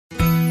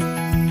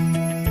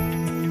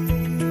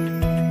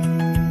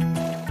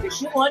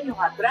5 años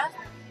atrás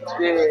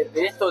de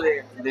esto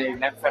de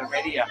la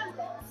enfermería,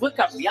 fue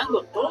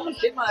cambiando todo el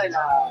tema de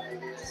las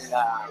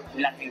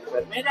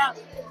enfermeras,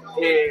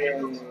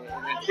 el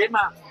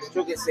tema,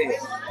 yo qué sé,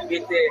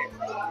 viste,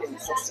 el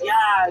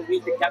social,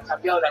 viste que ha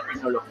cambiado la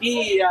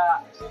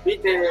tecnología,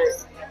 viste.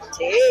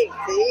 Sí,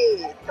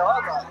 todo,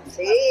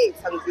 sí,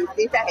 son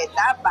distintas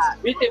etapas.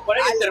 Viste, por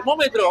ahí el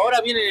termómetro, ahora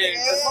viene el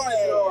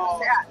termómetro, o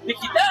sea,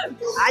 digital.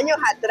 Años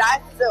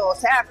atrás, o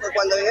sea,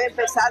 cuando yo he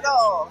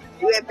empezado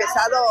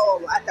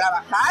a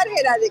trabajar,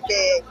 era de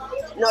que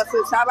no se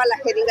usaba la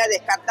jeringa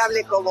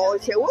descartable como hoy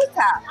se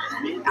usa.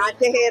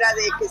 Antes era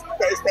de que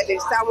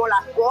esterilizamos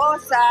las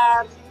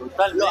cosas,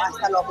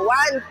 hasta los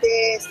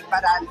guantes,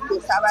 para que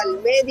usaba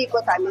el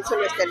médico también se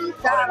lo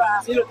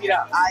esterilizaba. Sí, lo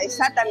tiraba.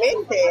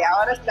 Exactamente,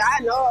 ahora está,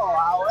 ¿no?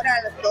 Ahora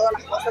todas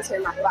las cosas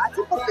son más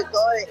fáciles porque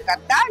todo es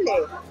descartable.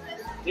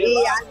 Sí,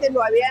 y antes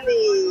no había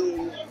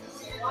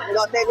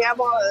no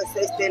teníamos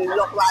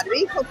los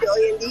barbijos, que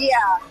hoy en día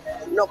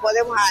no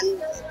podemos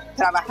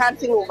trabajar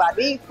sin un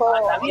barbijo.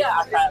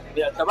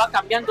 Hasta va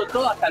cambiando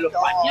todo, hasta los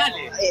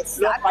pañales.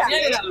 Los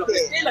pañales eran los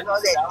de tela.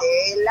 Los de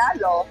tela,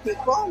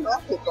 lógico.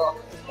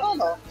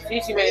 Todo.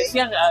 Sí, si me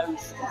decían,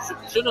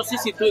 yo no sé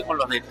si estuve con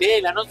los de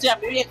tela, no sé, a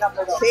mi vieja,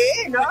 pero...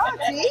 Sí.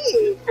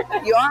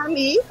 Yo a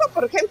mi hijo,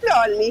 por ejemplo,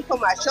 mi hijo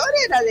mayor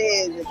era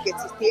de que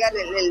existía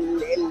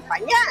el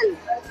pañal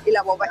y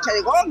la bombacha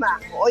de goma.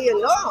 Hoy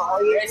no,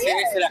 hoy en día...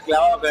 Ese era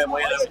clavado que me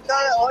movía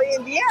hoy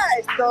en día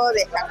es todo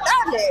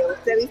descartable.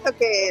 Usted ha visto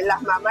que las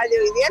mamás de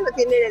hoy día no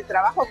tienen el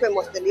trabajo que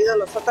hemos tenido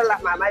nosotros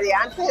las mamás de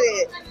antes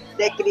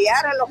de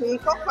criar a los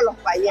hijos con los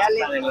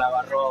pañales. El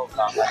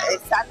lavarropa.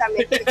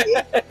 Exactamente,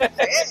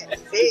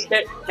 sí.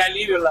 Qué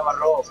alivio el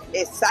lavarropa.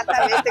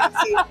 Exactamente,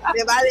 sí.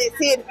 Me va a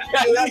decir,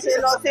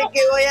 no sé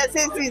qué voy a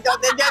hacer si no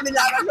tendría mi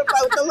lavarropa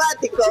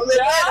automático.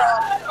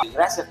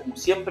 Gracias, como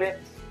siempre.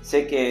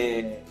 Sé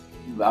que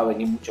va a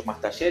venir muchos más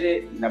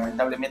talleres y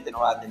lamentablemente no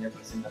va a tener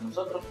presente a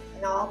nosotros.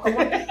 No, ¿cómo?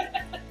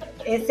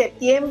 En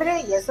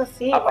septiembre, y eso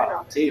sí,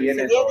 bueno. Sí,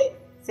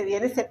 se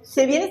viene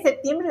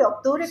septiembre y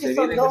octubre, que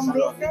son 2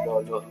 meses.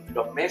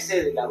 Los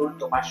meses del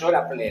adulto mayor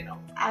a pleno.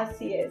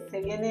 Así es,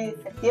 se viene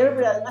septiembre,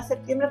 pero además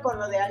septiembre con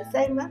lo de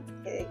Alzheimer,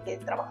 que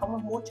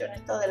trabajamos mucho en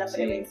esto de la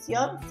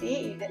prevención,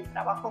 y del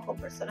trabajo con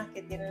personas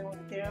que tienen un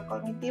deterioro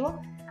cognitivo.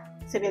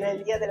 Se viene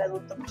el Día del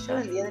Adulto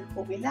Mayor, el Día del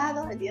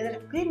Jubilado, el Día de la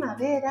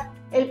Primavera,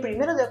 el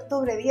 1 de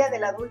octubre, Día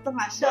del Adulto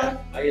Mayor.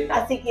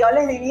 Así que yo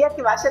les diría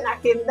que vayan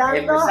agendando.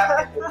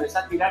 Empezá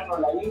a tirarnos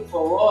la info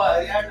vos,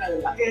 Adriana, de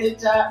la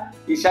fecha,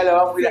 y ya la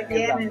vamos a ir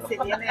agendando. Se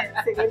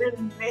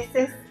vienen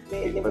meses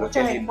de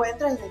muchos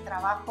encuentros y de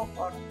trabajo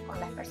con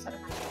las personas.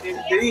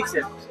 Te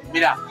dicen,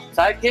 mira,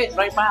 ¿sabes qué?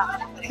 No hay más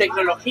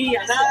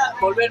tecnología, nada,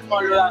 volvemos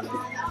a lo antes.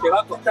 Te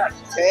va a costar.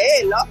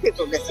 Sí,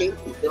 lógico que sí.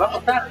 Te va a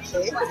costar,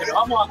 porque nos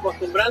vamos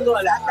acostumbrando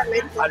a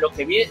lo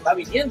que va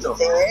viniendo.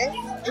 Sí,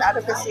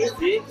 claro que sí.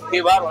 Sí,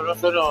 qué bárbaro,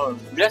 nosotros,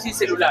 mirá sin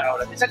celular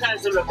ahora, te sacan el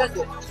celular, ¿qué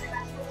haces?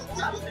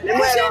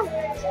 Bueno,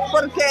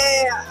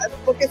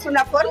 porque es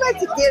una forma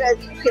siquiera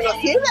que nos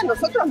sirve a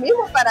nosotros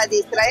mismos para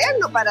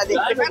distraernos, para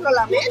despejarnos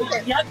la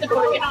mente. ¿Y antes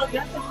por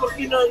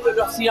qué no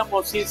lo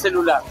hacíamos sin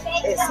celular?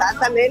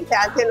 Exactamente,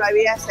 antes no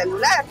había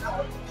celular.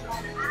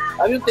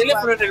 Había un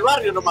teléfono en el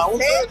barrio nomás,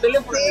 un solo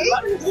teléfono en el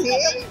barrio. Sí,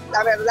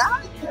 la verdad.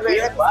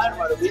 Bien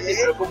bárbaro, ¿viste?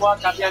 Pero cómo va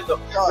cambiando.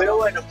 Todo. Pero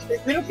bueno,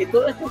 espero que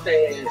todo esto,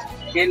 que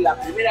es la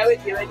primera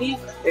vez que venís,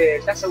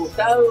 te haya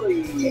gustado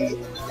y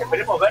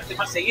esperemos verte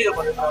más seguido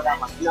con el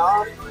programa.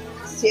 No,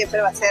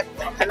 siempre va a ser.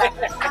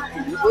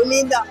 Muy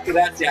lindo.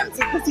 Gracias.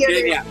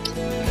 Genial.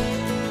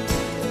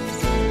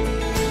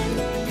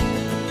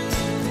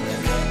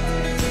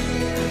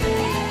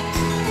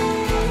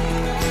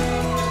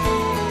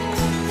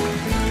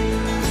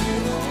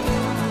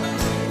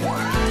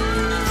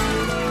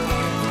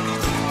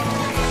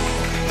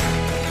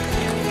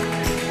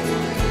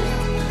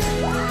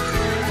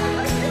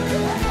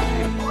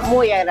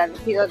 Muy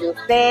agradecido de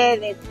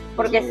ustedes,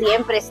 porque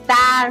siempre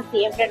están,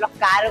 siempre los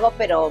cargo,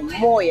 pero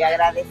muy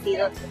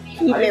agradecidos.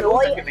 Y me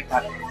voy.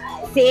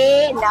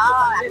 Sí, no,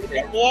 a mí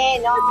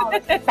también, no,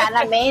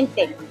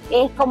 sanamente.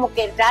 Es como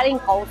que entrar en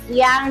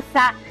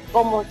confianza,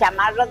 como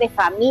llamarlo de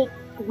familia,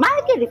 más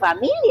que de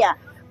familia,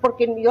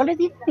 porque yo les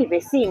digo a mis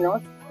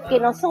vecinos que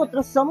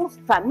nosotros somos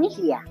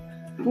familia,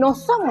 no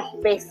somos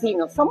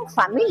vecinos, somos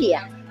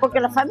familia,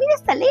 porque la familia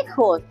está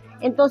lejos.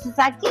 Entonces,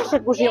 ¿a quién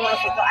recurrimos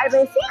nosotros? ¿Al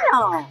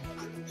vecino?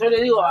 Yo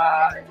le digo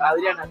a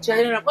Adriana, che,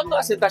 Adriana, ¿cuándo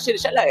hacen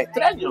talleres? Ya la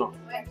extraño.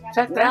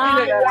 Ya extraño.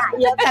 No,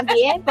 yo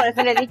también, por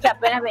eso le he dicho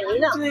apenas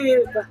venido. Sí,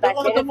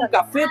 vamos a tomar un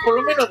café, por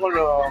lo menos con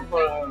la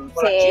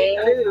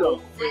chica, le digo.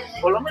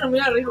 Por lo menos me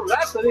voy a reír un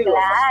rato, digo.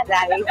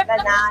 Claro,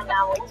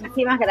 no,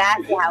 muchísimas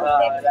gracias a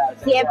usted.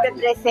 Gracias, siempre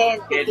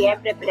presente,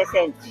 siempre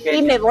presente.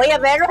 Y me voy a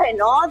verlos en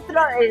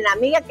la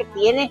amiga que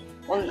tiene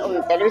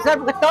un televisor,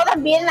 porque todas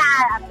vienen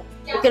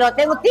porque no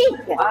tengo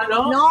ticket.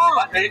 No.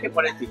 Vas a tener que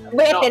poner ticket.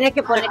 Voy a tener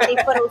que poner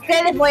ticket. Por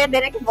ustedes voy a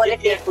tener que poner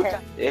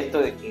ticket. Esto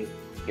de que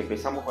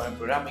empezamos con el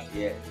programa y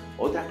que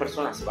otras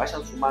personas se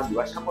vayan sumando y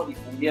vayamos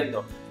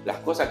difundiendo las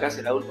cosas que hace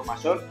el adulto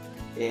mayor,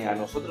 a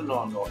nosotros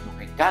nos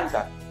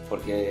encanta,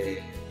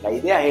 porque la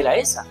idea era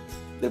esa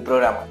del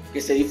programa,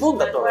 que se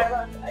difunda todo.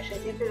 Yo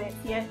siempre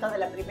decía esto de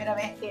la primera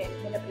vez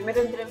de la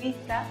primera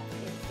entrevista,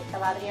 que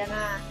estaba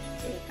Adriana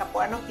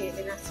Capuano, que es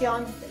de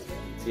Nación,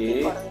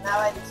 que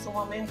coordinaba en su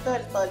momento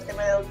todo el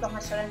tema de adultos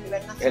mayores a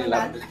nivel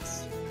nacional.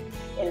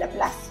 En la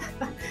plaza.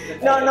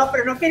 No,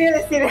 pero no quería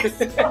decir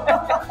eso.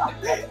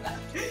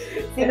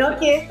 Sino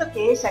que esto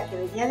que ella, que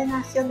venía de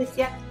Nación,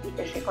 decía, y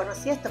que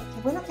reconocía esto,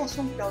 que bueno que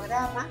haya un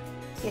programa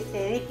que se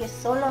dedique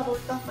solo a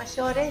adultos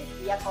mayores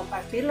y a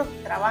compartir lo que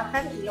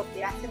trabajan y lo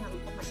que hacen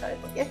adultos mayores.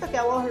 Porque esto que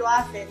a vos lo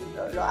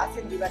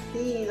hacen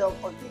divertido,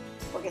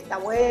 porque está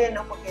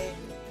bueno, porque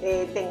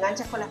te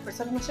enganchas con las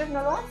personas mayores,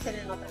 no lo hacen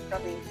en otras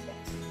provincias.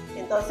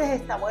 Entonces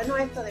está bueno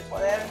esto de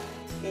poder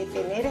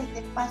tener este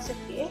espacio,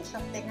 que ellos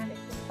tengan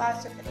este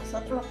espacio, que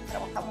nosotros los que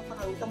trabajamos con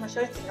adultos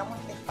mayores tengamos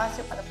este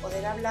espacio para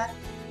poder hablar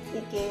y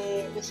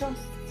que ellos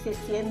se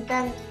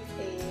sientan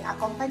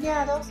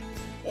acompañados,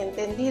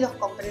 entendidos,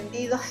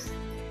 comprendidos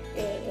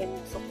en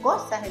sus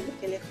cosas, en lo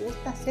que les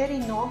gusta hacer y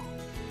no,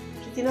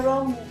 que si no lo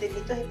hagan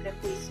delitos y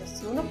prejuicios.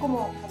 Si uno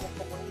como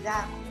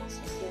comunidad, como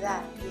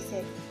sociedad,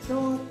 dice,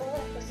 no, todas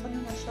las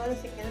personas mayores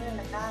se quedan en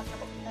la casa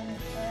porque están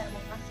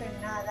enfermos, no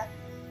hacen nada.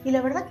 Y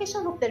la verdad que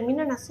ellos lo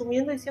terminan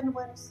asumiendo diciendo,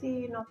 bueno,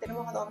 sí, no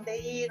tenemos a dónde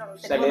ir, no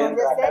tenemos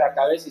dónde hacer, la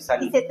cabeza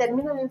y se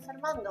terminan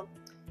enfermando.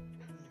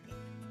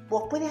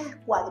 Vos puedes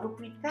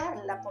cuadruplicar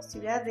la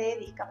posibilidad de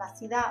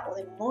discapacidad o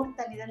de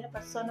mortalidad en la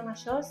persona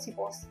mayor si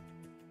vos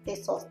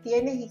te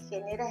sostienes y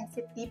generas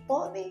ese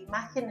tipo de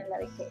imagen en la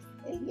vejez,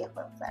 el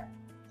viejo enfermo.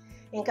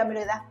 En cambio,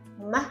 le das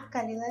más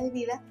calidad de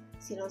vida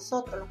si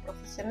nosotros, los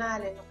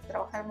profesionales, los que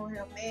trabajamos en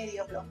los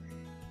medios,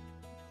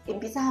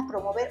 empiezas a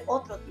promover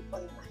otro tipo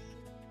de imagen.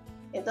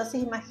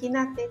 Entonces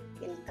imagínate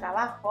el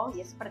trabajo,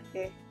 y es para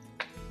que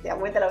te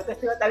aumenta la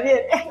autoestima también,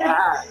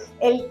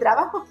 el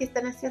trabajo que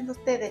están haciendo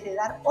ustedes de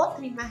dar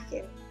otra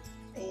imagen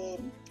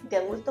de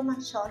adulto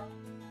mayor,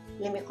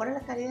 le mejora la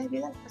calidad de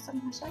vida a las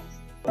personas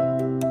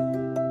mayores.